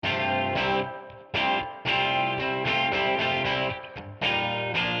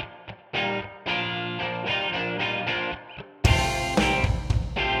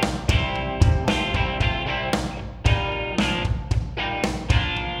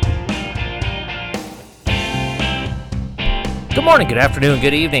Good morning, good afternoon,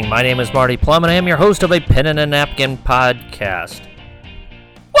 good evening. My name is Marty Plum, and I am your host of a Pen and a Napkin podcast.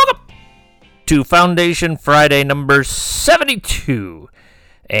 Welcome to Foundation Friday number 72.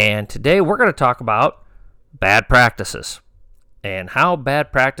 And today we're going to talk about bad practices and how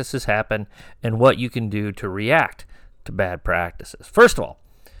bad practices happen and what you can do to react to bad practices. First of all,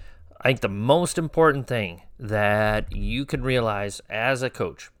 I think the most important thing that you can realize as a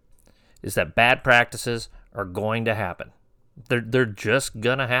coach is that bad practices are going to happen. They're just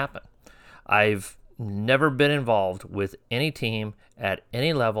going to happen. I've never been involved with any team at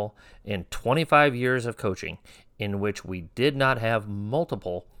any level in 25 years of coaching in which we did not have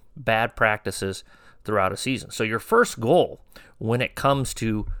multiple bad practices throughout a season. So your first goal when it comes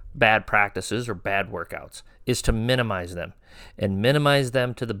to bad practices or bad workouts is to minimize them and minimize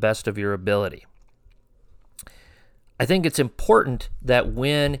them to the best of your ability. I think it's important that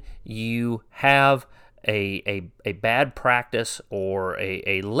when you have a bad practice or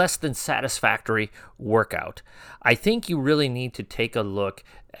a less than satisfactory workout, I think you really need to take a look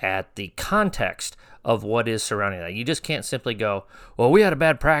at the context of what is surrounding that. You just can't simply go, well, we had a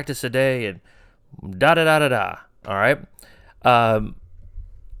bad practice today and da-da-da-da-da, all right?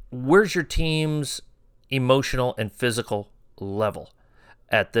 Where's your team's emotional and physical level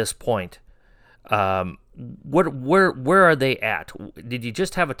at this point? Where are they at? Did you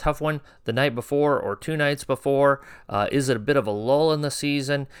just have a tough one the night before or 2 nights before? Is it a bit of a lull in the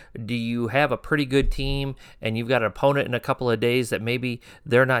season? Do you have a pretty good team and you've got an opponent in a couple of days that maybe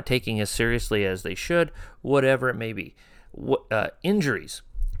they're not taking as seriously as they should? Whatever it may be. Injuries,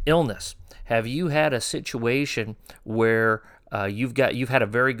 illness. Have you had a situation where you've had a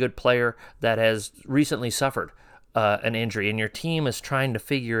very good player that has recently suffered an injury and your team is trying to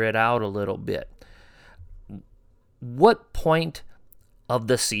figure it out a little bit? What point of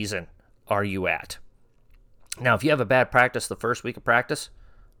the season are you at? Now, if you have a bad practice the first week of practice,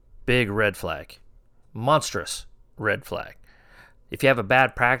 big red flag, monstrous red flag. If you have a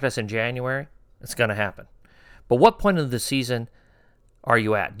bad practice in January, it's going to happen. But what point of the season are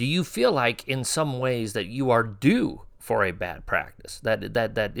you at? Do you feel like in some ways that you are due for a bad practice, that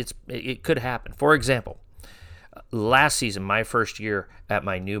it could happen? For example, last season, my first year at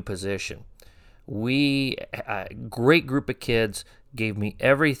my new position, a great group of kids gave me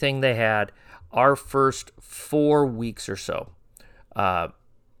everything they had. Our first 4 weeks or so,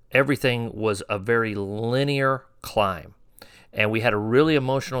 everything was a very linear climb. And we had a really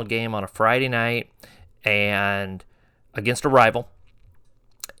emotional game on a Friday night and against a rival.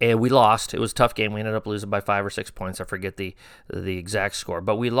 And we lost. It was a tough game. We ended up losing by 5 or 6 points. I forget the exact score,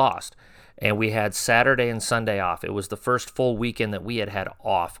 but we lost. And we had Saturday and Sunday off. It was the first full weekend that we had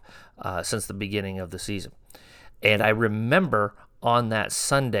off since the beginning of the season. And I remember on that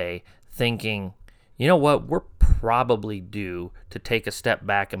Sunday thinking, you know what, we're probably due to take a step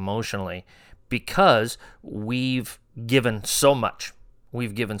back emotionally because we've given so much.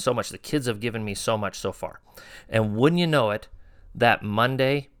 We've given so much. The kids have given me so much so far. And wouldn't you know it, that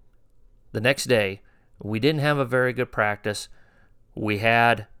Monday, the next day, we didn't have a very good practice. We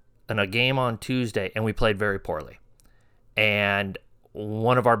had a game on Tuesday, and we played very poorly. And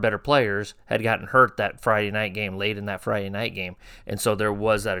one of our better players had gotten hurt that Friday night game, late in that Friday night game, and so there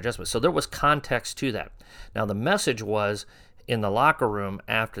was that adjustment. So there was context to that. Now, the message was in the locker room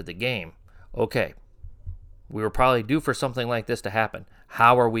after the game, okay, we were probably due for something like this to happen.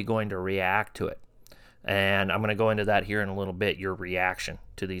 How are we going to react to it? And I'm going to go into that here in a little bit, your reaction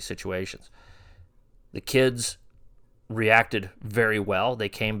to these situations. The kids reacted very well. They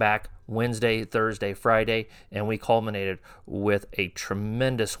came back Wednesday, Thursday, Friday, and we culminated with a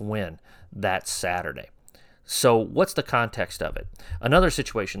tremendous win that Saturday. So what's the context of it? Another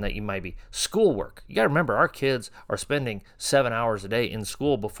situation that you might be schoolwork. You got to remember, our kids are spending 7 hours a day in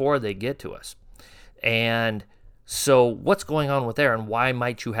school before they get to us. And so what's going on with there, and why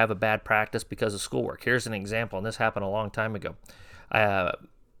might you have a bad practice because of schoolwork? Here's an example, and this happened a long time ago. I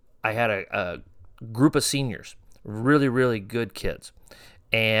had a group of seniors, really, really good kids.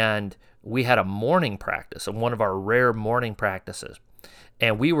 And we had a morning practice, one of our rare morning practices.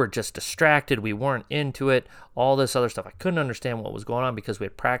 And we were just distracted. We weren't into it, all this other stuff. I couldn't understand what was going on because we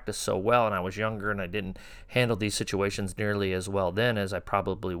had practiced so well, and I was younger, and I didn't handle these situations nearly as well then as I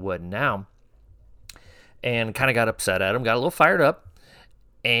probably would now. And kind of got upset at them, got a little fired up.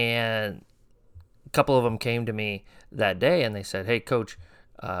 And a couple of them came to me that day, and they said, hey, Coach,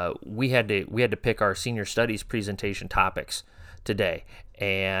 we had to pick our senior studies presentation topics today,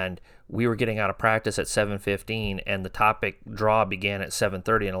 and we were getting out of practice at 7:15, and the topic draw began at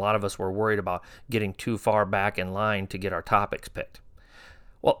 7:30, and a lot of us were worried about getting too far back in line to get our topics picked.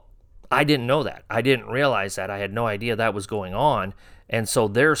 Well, I didn't know that. I didn't realize that. I had no idea that was going on. And so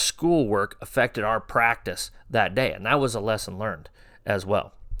their schoolwork affected our practice that day. And that was a lesson learned as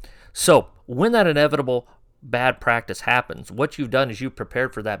well. So when that inevitable bad practice happens, what you've done is you've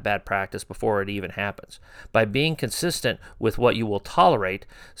prepared for that bad practice before it even happens by being consistent with what you will tolerate,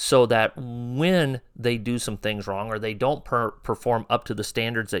 so that when they do some things wrong or they don't perform up to the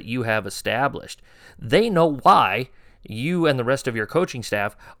standards that you have established, they know why you and the rest of your coaching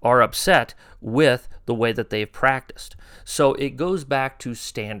staff are upset with the way that they've practiced. So it goes back to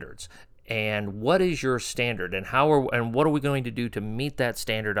standards. And what is your standard, and what are we going to do to meet that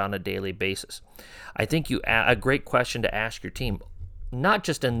standard on a daily basis? I think a great question to ask your team, not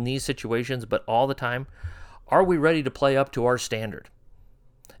just in these situations, but all the time. Are we ready to play up to our standard?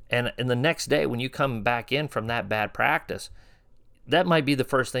 And the next day, when you come back in from that bad practice, that might be the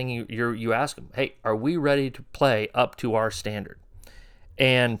first thing you ask them. Hey, are we ready to play up to our standard?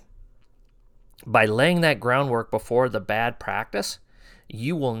 And by laying that groundwork before the bad practice,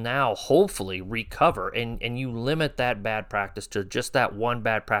 you will now hopefully recover, and you limit that bad practice to just that one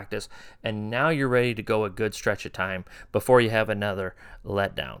bad practice, and now you're ready to go a good stretch of time before you have another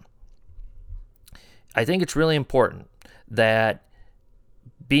letdown. I think it's really important that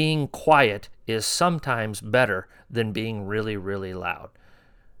being quiet is sometimes better than being really, really loud.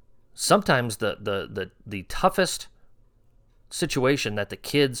 Sometimes the toughest situation that the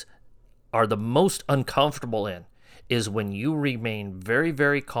kids are the most uncomfortable in is when you remain very,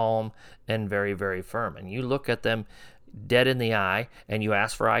 very calm and very, very firm. And you look at them dead in the eye and you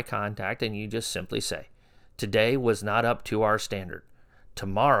ask for eye contact and you just simply say, today was not up to our standard.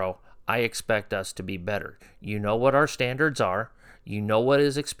 Tomorrow, I expect us to be better. You know what our standards are. You know what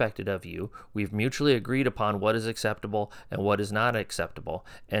is expected of you. We've mutually agreed upon what is acceptable and what is not acceptable.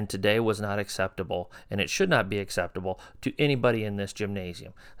 And today was not acceptable, and it should not be acceptable to anybody in this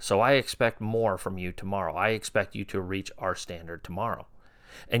gymnasium. So I expect more from you tomorrow. I expect you to reach our standard tomorrow.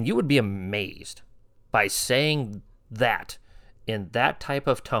 And you would be amazed by saying that in that type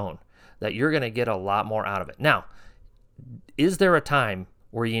of tone that you're going to get a lot more out of it. Now, is there a time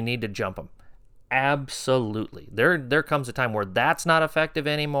where you need to jump them? Absolutely. There comes a time where that's not effective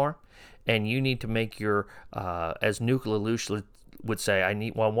anymore, and you need to make your, as Nuke LaLoosh would say, I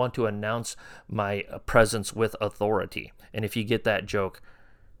want to announce my presence with authority. And if you get that joke,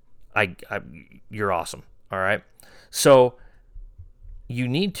 you're awesome. All right. So you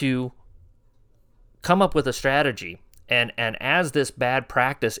need to come up with a strategy, and as this bad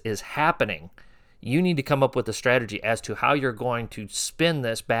practice is happening, you need to come up with a strategy as to how you're going to spin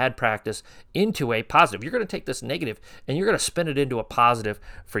this bad practice into a positive. You're going to take this negative and you're going to spin it into a positive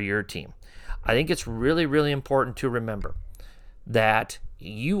for your team. I think it's really, really important to remember that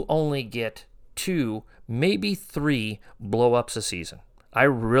you only get 2, maybe 3 blow-ups a season. I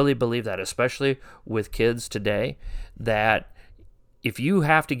really believe that, especially with kids today, that if you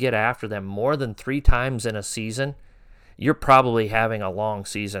have to get after them more than 3 times in a season, you're probably having a long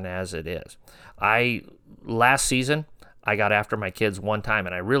season as it is. Last season, I got after my kids 1 time,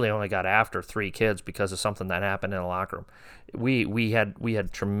 and I really only got after 3 kids because of something that happened in the locker room. We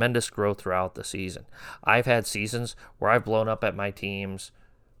had tremendous growth throughout the season. I've had seasons where I've blown up at my teams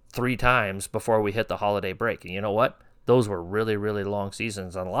 3 times before we hit the holiday break. And you know what? Those were really, really long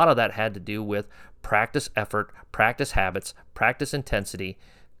seasons, and a lot of that had to do with practice effort, practice habits, practice intensity,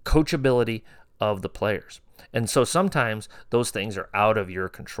 coachability of the players. And so sometimes those things are out of your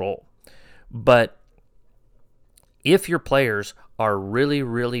control. But if your players are really,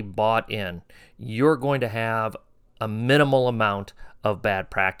 really bought in, you're going to have a minimal amount of bad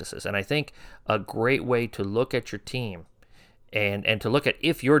practices. And I think a great way to look at your team and to look at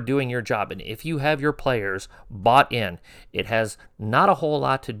if you're doing your job and if you have your players bought in, it has not a whole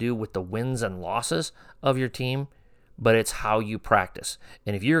lot to do with the wins and losses of your team, but it's how you practice.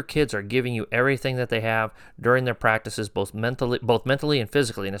 And if your kids are giving you everything that they have during their practices, both mentally and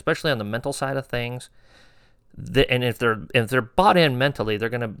physically, and especially on the mental side of things, and if they're bought in mentally, they're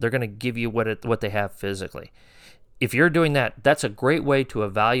gonna give you what they have physically. If you're doing that, that's a great way to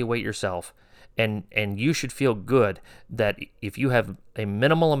evaluate yourself, and you should feel good that if you have a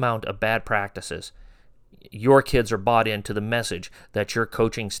minimal amount of bad practices, your kids are bought into the message that your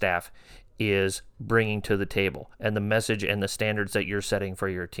coaching staff is bringing to the table and the message and the standards that you're setting for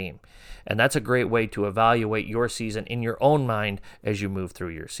your team. And that's a great way to evaluate your season in your own mind as you move through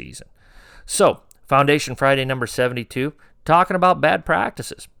your season. So, Foundation Friday number 72, talking about bad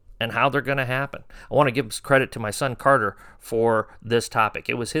practices and how they're going to happen. I want to give credit to my son Carter for this topic.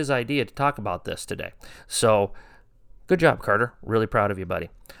 It was his idea to talk about this today. So, good job, Carter. Really proud of you,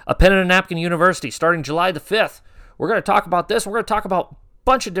 buddy. A Pen and a Napkin University starting July the 5th. We're going to talk about this. We're going to talk about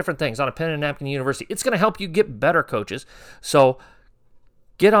bunch of different things on a Pen and Napkin University. It's going to help you get better, coaches. So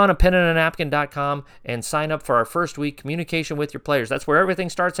get on a penandanapkin.com and sign up for our first week communication with your players. That's where everything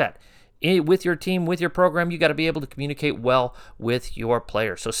starts at. With your team, with your program, you got to be able to communicate well with your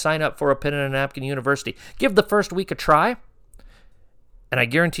players. So sign up for a Pen and a Napkin University. Give the first week a try, and I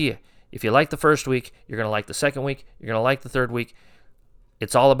guarantee you, if you like the first week, you're going to like the second week, you're going to like the third week.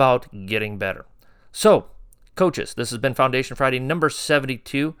 It's all about getting better. So, coaches, this has been Foundation Friday number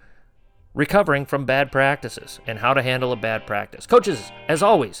 72, recovering from bad practices and how to handle a bad practice. Coaches, as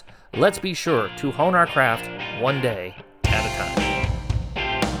always, let's be sure to hone our craft one day at a time.